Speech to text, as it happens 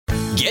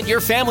Get your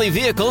family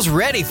vehicles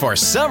ready for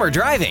summer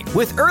driving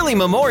with early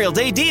Memorial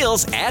Day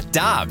deals at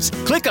Dobbs.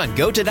 Click on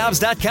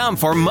GoToDobbs.com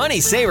for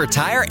money saver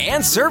tire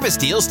and service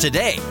deals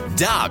today.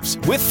 Dobbs,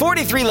 with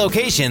 43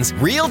 locations,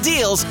 real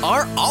deals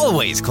are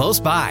always close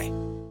by.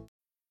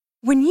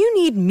 When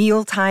you need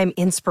mealtime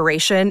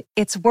inspiration,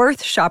 it's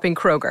worth shopping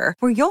Kroger,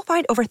 where you'll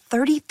find over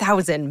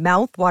 30,000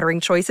 mouth-watering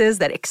choices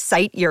that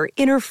excite your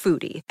inner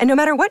foodie. And no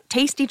matter what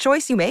tasty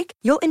choice you make,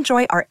 you'll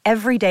enjoy our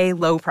everyday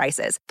low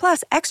prices,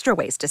 plus extra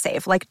ways to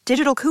save, like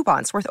digital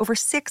coupons worth over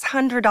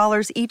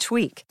 $600 each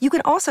week. You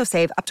can also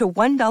save up to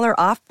 $1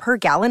 off per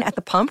gallon at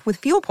the pump with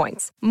fuel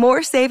points.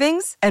 More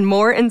savings and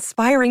more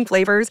inspiring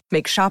flavors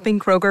make shopping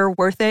Kroger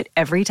worth it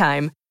every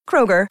time.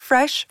 Kroger,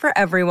 fresh for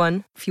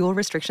everyone. Fuel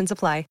restrictions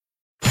apply.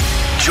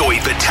 Joey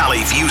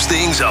Vitale views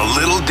things a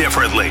little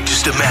differently.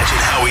 Just imagine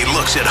how he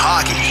looks at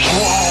hockey.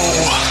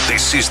 Whoa!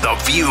 This is The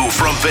View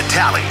from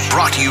Vitale,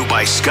 brought to you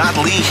by Scott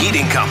Lee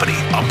Heating Company,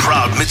 a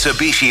proud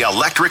Mitsubishi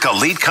Electric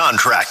Elite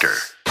contractor.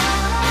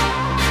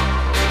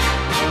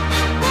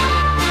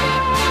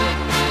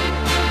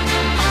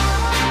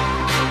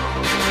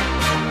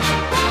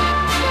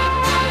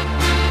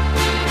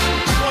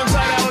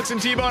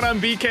 And T-Bone, I'm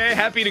BK.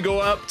 Happy to go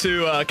up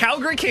to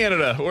Calgary,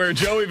 Canada, where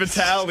Joey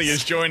Vitale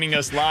is joining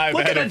us live.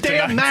 Look at the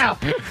damn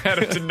map.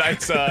 Ahead of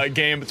tonight's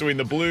game between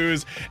the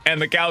Blues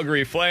and the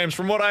Calgary Flames.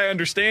 From what I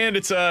understand,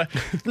 it's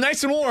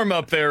nice and warm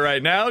up there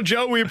right now.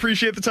 Joe, we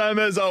appreciate the time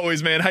as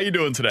always, man. How you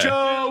doing today?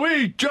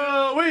 Joey.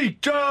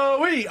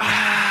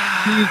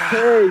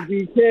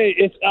 BK,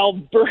 it's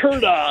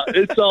Alberta.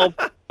 It's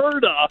Alberta.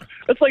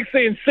 That's like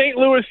saying St.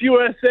 Louis,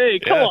 USA.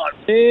 Come on,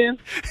 man.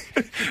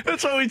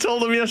 That's what we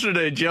told him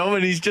yesterday, Joe,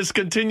 and he just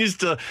continues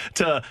to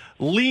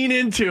lean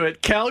into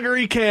it.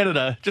 Calgary,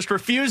 Canada, just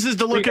refuses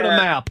to look at a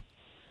map.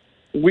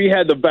 We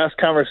had the best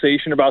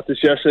conversation about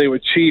this yesterday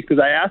with Chief,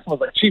 because I asked him, I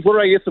was like, Chief, where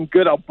do I get some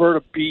good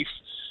Alberta beef?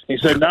 And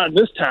he said, not in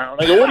this town.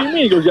 I go, what do you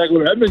mean? He goes, yeah, I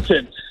go to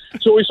Edmonton.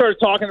 So we started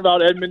talking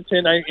about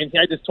Edmonton, and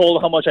I just told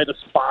him how much I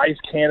despise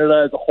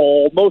Canada as a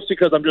whole, mostly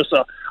because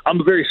I'm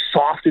a very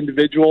soft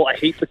individual. I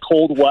hate the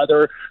cold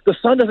weather. The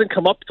sun doesn't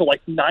come up till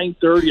like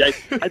 9:30.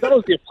 I thought it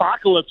was the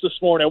apocalypse this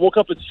morning. I woke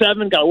up at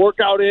 7, got a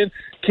workout in,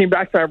 came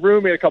back to my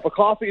room, made a cup of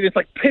coffee, and it's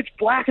like pitch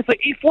black. It's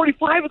like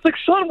 8:45. It's like,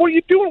 son, what are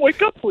you doing?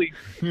 Wake up, please.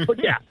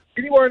 But yeah,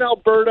 anywhere in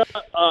Alberta,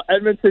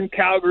 Edmonton,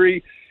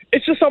 Calgary,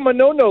 it's just on my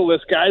no-no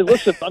list, guys.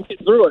 Listen, I'm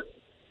getting through it.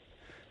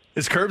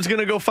 Is Curbs going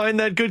to go find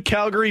that good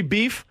Calgary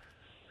beef?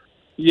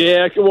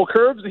 Yeah, well,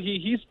 Curbs,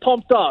 he's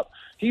pumped up.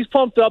 He's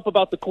pumped up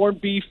about the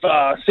corned beef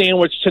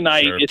sandwich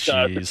tonight. Sure, it's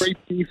a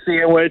great beef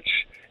sandwich,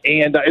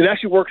 and it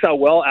actually works out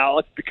well,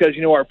 Alex, because,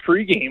 our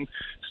pregame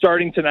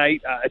starting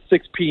tonight at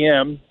 6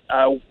 p.m.,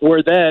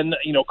 where then,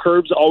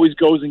 Curbs always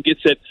goes and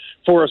gets it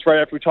for us right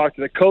after we talk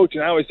to the coach.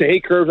 And I always say,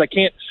 hey, Curbs, I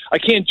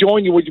can't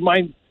join you. Would you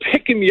mind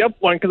picking me up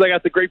one? Because I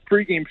got the great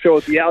pregame show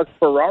with the Alex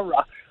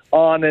Ferrara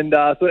on, and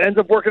so it ends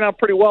up working out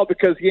pretty well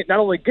because he not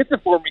only gets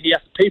it for me, he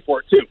has to pay for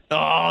it too.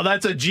 Oh,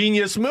 that's a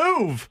genius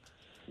move.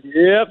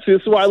 Yep, so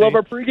this is why I love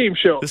our pregame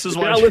show. This is if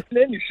why you're not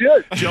listening, you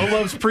should. Joe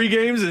loves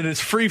pregames, and it's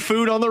free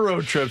food on the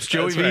road trips.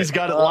 Joey V's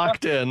got it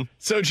locked in.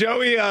 So,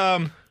 Joey,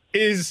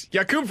 is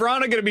Jakub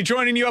Vrana going to be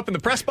joining you up in the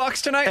press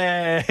box tonight?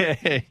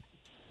 Hey.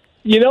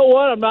 You know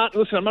what? I'm not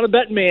a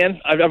betting man.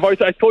 I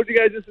told you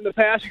guys this in the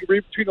past. You can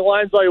read between the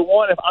lines all you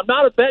want. I'm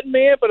not a betting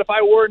man, but if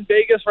I were in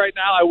Vegas right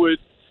now, I would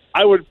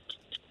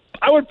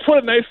put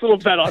a nice little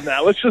bet on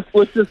that. Let's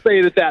just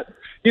say that.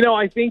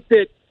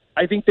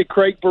 I think that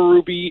Craig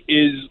Berube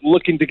is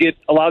looking to get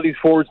a lot of these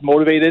forwards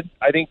motivated.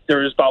 I think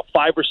there's about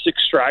 5 or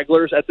 6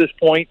 stragglers at this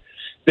point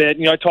that,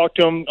 I talked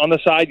to him on the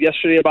side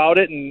yesterday about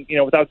it, and,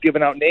 without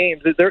giving out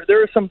names, there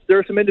are some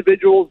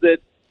individuals that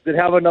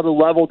have another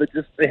level that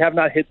just they have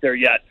not hit there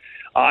yet.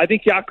 I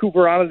think Jakub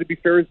Vrana, to be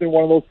fair, has been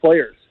one of those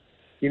players.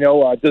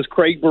 Does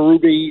Craig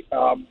Berube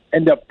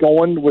end up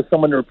going with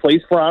someone to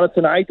replace Vrana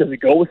tonight? Does he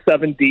go with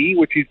 7D,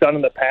 which he's done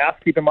in the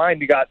past? Keep in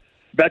mind, you got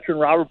veteran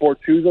Robert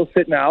Bortuzzo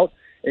sitting out,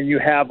 and you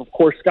have, of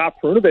course, Scott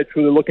Perunovich,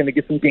 who they're looking to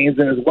get some games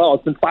in as well.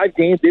 It's been 5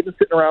 games. They've been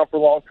sitting around for a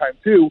long time,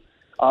 too.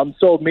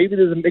 So maybe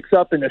there's a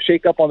mix-up and a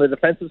shake-up on the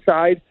defensive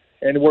side,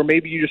 and where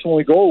maybe you just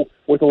only go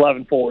with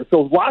 11 forwards.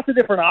 So lots of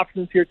different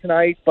options here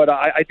tonight, but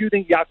I do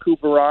think Jakub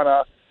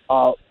Vrana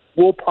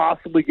will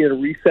possibly get a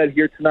reset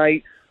here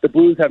tonight. The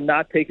Blues have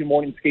not taken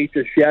morning skate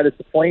just yet. It's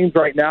the Flames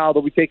right now.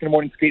 They'll be taking a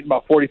morning skate in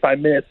about 45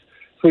 minutes,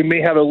 so we may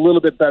have a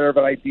little bit better of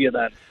an idea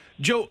then.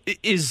 Joe,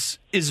 is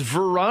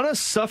Vrana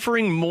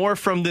suffering more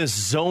from this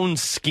zone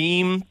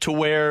scheme to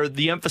where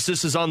the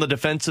emphasis is on the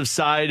defensive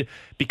side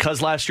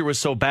because last year was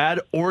so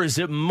bad, or is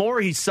it more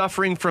he's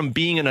suffering from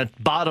being in a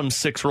bottom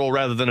 6 role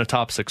rather than a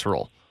top 6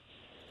 role?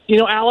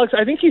 Alex,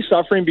 I think he's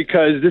suffering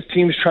because this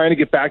team is trying to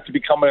get back to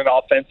becoming an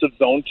offensive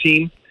zone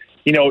team.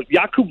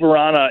 Jakub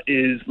Vrana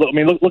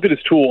look at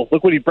his tools.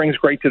 Look what he brings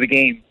great to the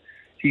game.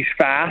 He's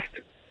fast.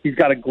 He's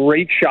got a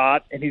great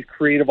shot, and he's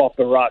creative off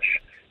the rush.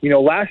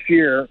 Last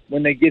year,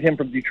 when they get him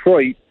from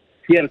Detroit,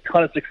 he had a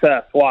ton of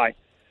success. Why?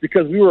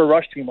 Because we were a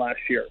rush team last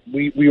year.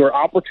 We were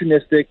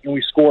opportunistic, and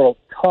we scored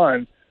a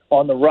ton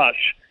on the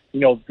rush.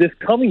 this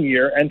coming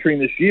year, entering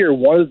this year,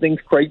 one of the things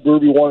Craig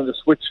Berube wanted to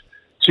switch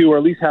to, or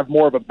at least have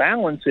more of a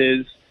balance,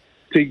 is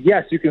to,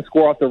 yes, you can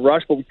score off the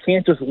rush, but we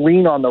can't just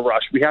lean on the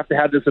rush. We have to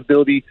have this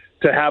ability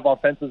to have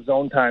offensive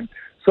zone time.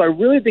 So I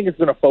really think it's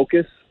been a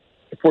focus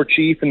for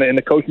Chief and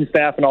the coaching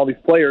staff and all these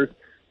players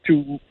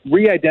to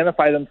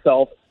re-identify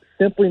themselves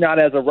simply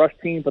not as a rush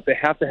team, but they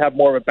have to have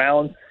more of a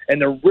balance. And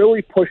they're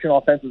really pushing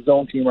offensive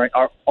zone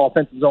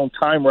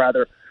time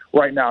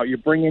right now. You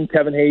bring in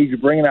Kevin Hayes, you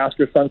bring in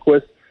Oscar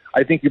Sundquist.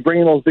 I think you bring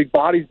in those big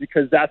bodies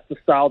because that's the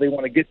style they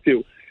want to get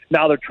to.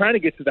 Now they're trying to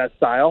get to that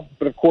style,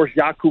 but of course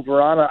Jakub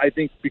Vrana, I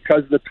think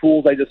because of the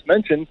tools I just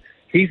mentioned,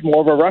 he's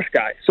more of a rush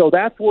guy. So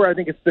that's where I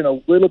think it's been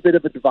a little bit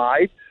of a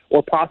divide,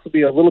 or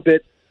possibly a little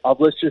bit of,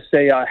 let's just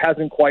say,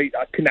 hasn't quite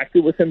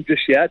connected with him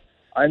just yet.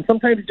 And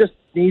sometimes it just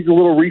needs a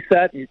little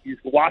reset. You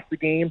watch the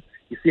game,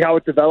 you see how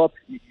it develops.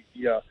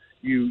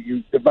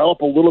 You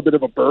develop a little bit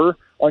of a burr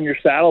on your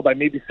saddle by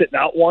maybe sitting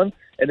out one,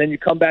 and then you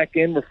come back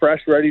in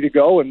refreshed, ready to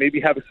go, and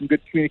maybe have some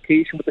good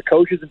communication with the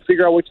coaches and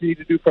figure out what you need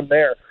to do from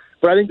there.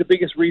 But I think the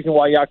biggest reason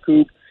why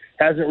Jakub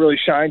hasn't really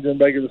shined in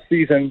the regular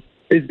season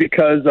is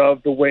because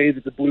of the way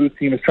that the Blues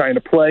team is trying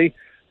to play.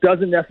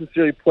 Doesn't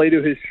necessarily play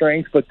to his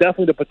strengths, but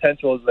definitely the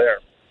potential is there.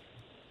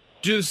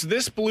 Does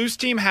this Blues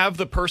team have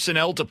the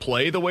personnel to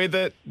play the way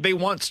that they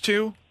want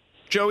to,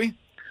 Joey?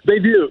 They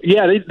do.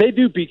 Yeah, they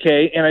do,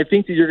 BK, and I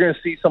think that you're going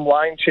to see some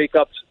line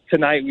shakeups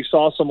tonight. We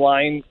saw some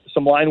line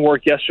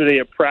work yesterday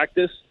at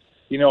practice.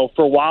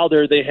 For a while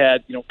there, they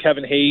had,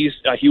 Kevin Hayes.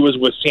 He was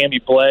with Sammy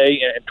Blais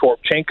and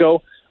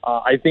Toropchenko.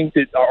 I think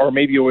that, or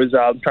maybe it was,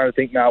 I'm trying to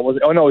think now, it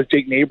was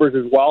Jake Neighbors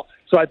as well.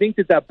 So I think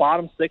that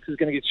bottom six is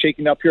going to get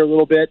shaken up here a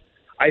little bit.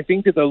 I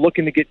think that they're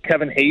looking to get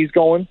Kevin Hayes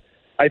going.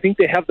 I think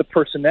they have the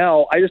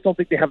personnel. I just don't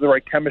think they have the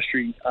right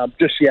chemistry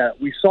just yet.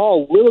 We saw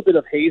a little bit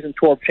of Hayes and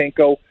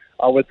Toropchenko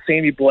with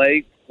Sammy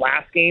Blais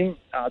last game.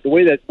 The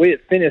way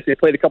it finished, they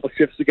played a couple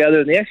shifts together,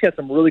 and they actually had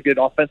some really good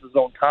offensive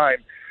zone time.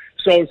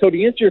 So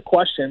to answer your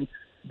question,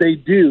 they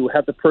do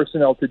have the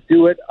personnel to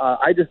do it.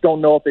 I just don't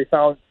know if they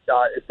found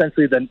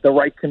essentially the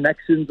right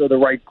connections or the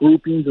right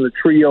groupings or the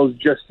trios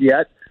just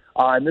yet.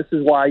 And this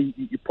is why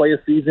you play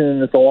a season,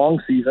 and it's a long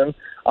season.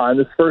 In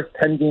this first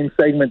 10-game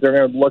segment, they're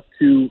going to look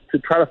to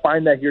try to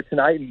find that here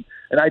tonight.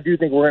 And I do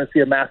think we're going to see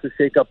a massive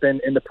shakeup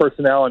in the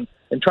personnel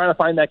and trying to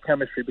find that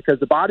chemistry, because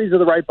the bodies are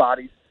the right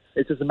bodies.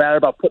 It's just a matter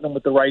about putting them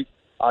with the right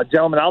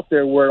gentlemen out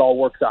there where it all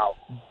works out.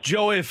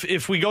 Joe,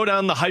 if we go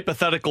down the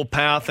hypothetical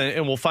path,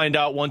 and we'll find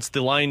out once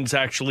the lines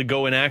actually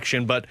go in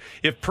action, but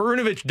if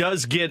Perunovic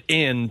does get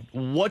in,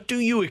 what do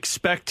you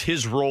expect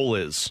his role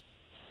is?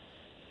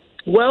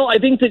 Well, I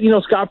think that,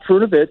 Scott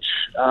Perunovic,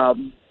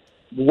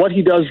 what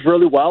he does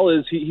really well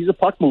is he's a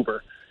puck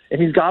mover,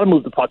 and he's got to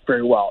move the puck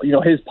very well.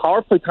 His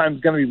power play time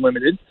is going to be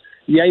limited.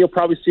 Yeah, you'll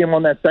probably see him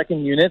on that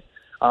second unit.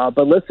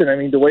 But listen, I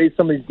mean, the way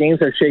some of these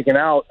games are shaken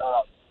out,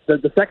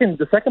 the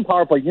second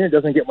power play unit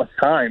doesn't get much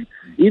time.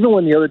 Even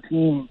when the other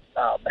team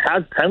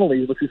has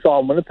penalties, which we saw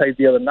in Winnipeg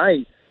the other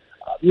night,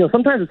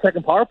 sometimes the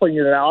second power play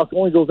unit, Alex,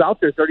 only goes out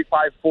there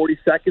 35, 40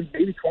 seconds,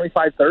 maybe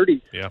 25,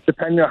 30,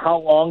 depending on how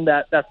long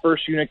that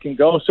first unit can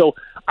go. So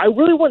I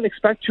really wouldn't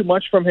expect too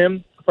much from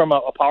him from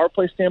a power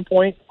play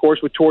standpoint. Of course,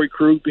 with Torrey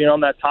Krug being on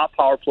that top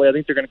power play, I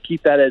think they're going to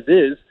keep that as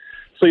is.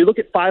 So you look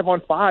at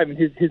 5-on-5, and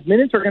his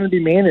minutes are going to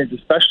be managed,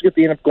 especially if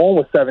they end up going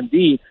with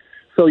 7D.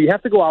 So you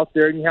have to go out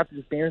there, and you have to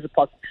just manage the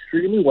puck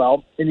extremely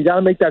well, and you got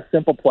to make that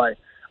simple play.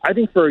 I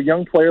think for a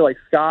young player like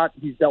Scott,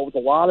 he's dealt with a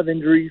lot of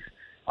injuries.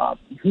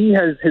 He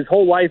has his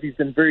whole life, he's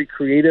been very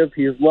creative.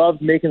 He has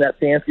loved making that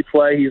fancy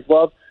play. He's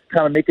loved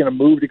kind of making a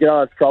move to get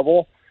out of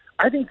trouble.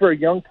 I think for a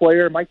young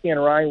player, Mike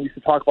and Ryan, we used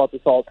to talk about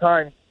this all the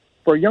time.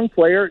 For a young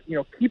player,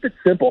 keep it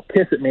simple.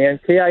 Kiss it, man.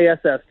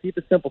 KISS. Keep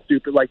it simple,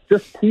 stupid.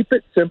 Just keep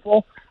it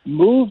simple.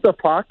 Move the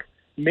puck.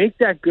 Make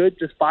that good,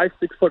 just 5-6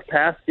 foot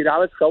pass. Get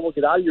out of trouble.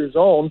 Get out of your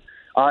zone,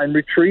 and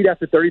retreat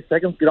after 30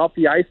 seconds. Get off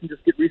the ice and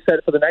just get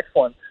reset for the next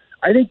one.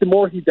 I think the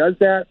more he does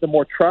that, the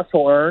more trust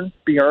he'll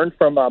be earned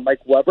from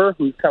Mike Weber,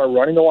 who's kind of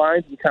running the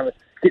lines and kind of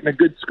getting a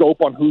good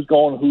scope on who's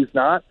going and who's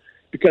not.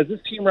 Because this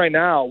team right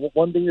now,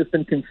 one thing that's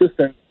been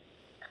consistent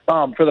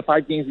for the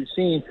 5 games we've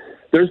seen,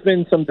 there's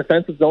been some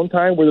defensive zone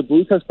time where the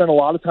Blues have spent a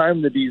lot of time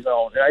in the D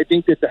zone. And I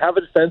think that to have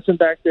a defenseman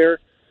back there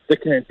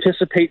that can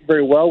anticipate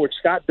very well, which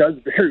Scott does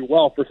very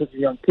well for such a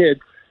young kid,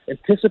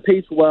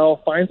 anticipates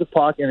well, finds the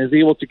puck, and is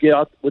able to get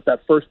out with that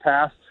first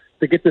pass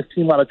to get this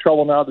team out of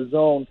trouble and out of the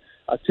zone.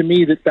 To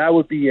me, that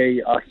would be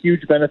a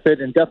huge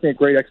benefit and definitely a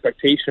great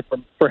expectation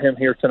for him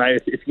here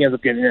tonight if he ends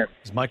up getting in.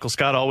 As Michael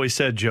Scott always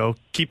said, Joe,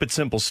 keep it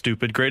simple,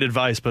 stupid. Great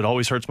advice, but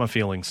always hurts my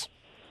feelings.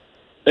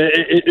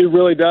 It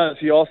really does.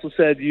 He also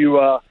said he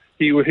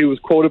was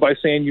quoted by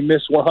saying you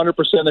miss 100%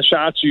 of the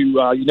shots you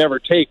never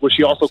take, which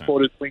he also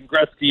quoted Wayne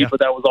Gretzky, but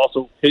that was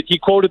also he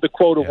quoted the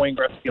quote of Wayne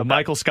Gretzky. But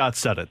Michael Scott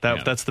said it.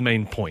 That's the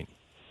main point.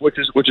 Which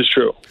is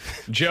true.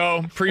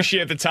 Joe,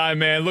 appreciate the time,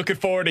 man. Looking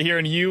forward to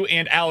hearing you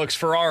and Alex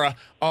Ferrara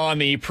on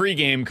the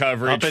pregame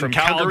coverage from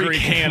Calgary,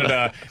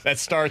 Canada. That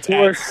starts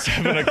at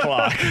 7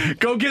 o'clock.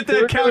 Go get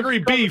that Calgary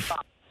beef.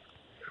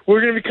 We're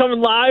going to be coming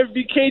live,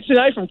 BK,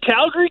 tonight from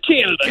Calgary,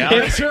 Canada.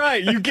 That's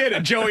right. You get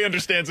it. Joey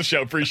understands the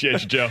show.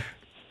 Appreciate you, Joe.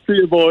 See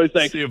you, boys.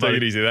 Thanks. See you, buddy.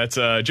 Take it easy. That's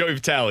Joey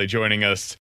Vitale joining us.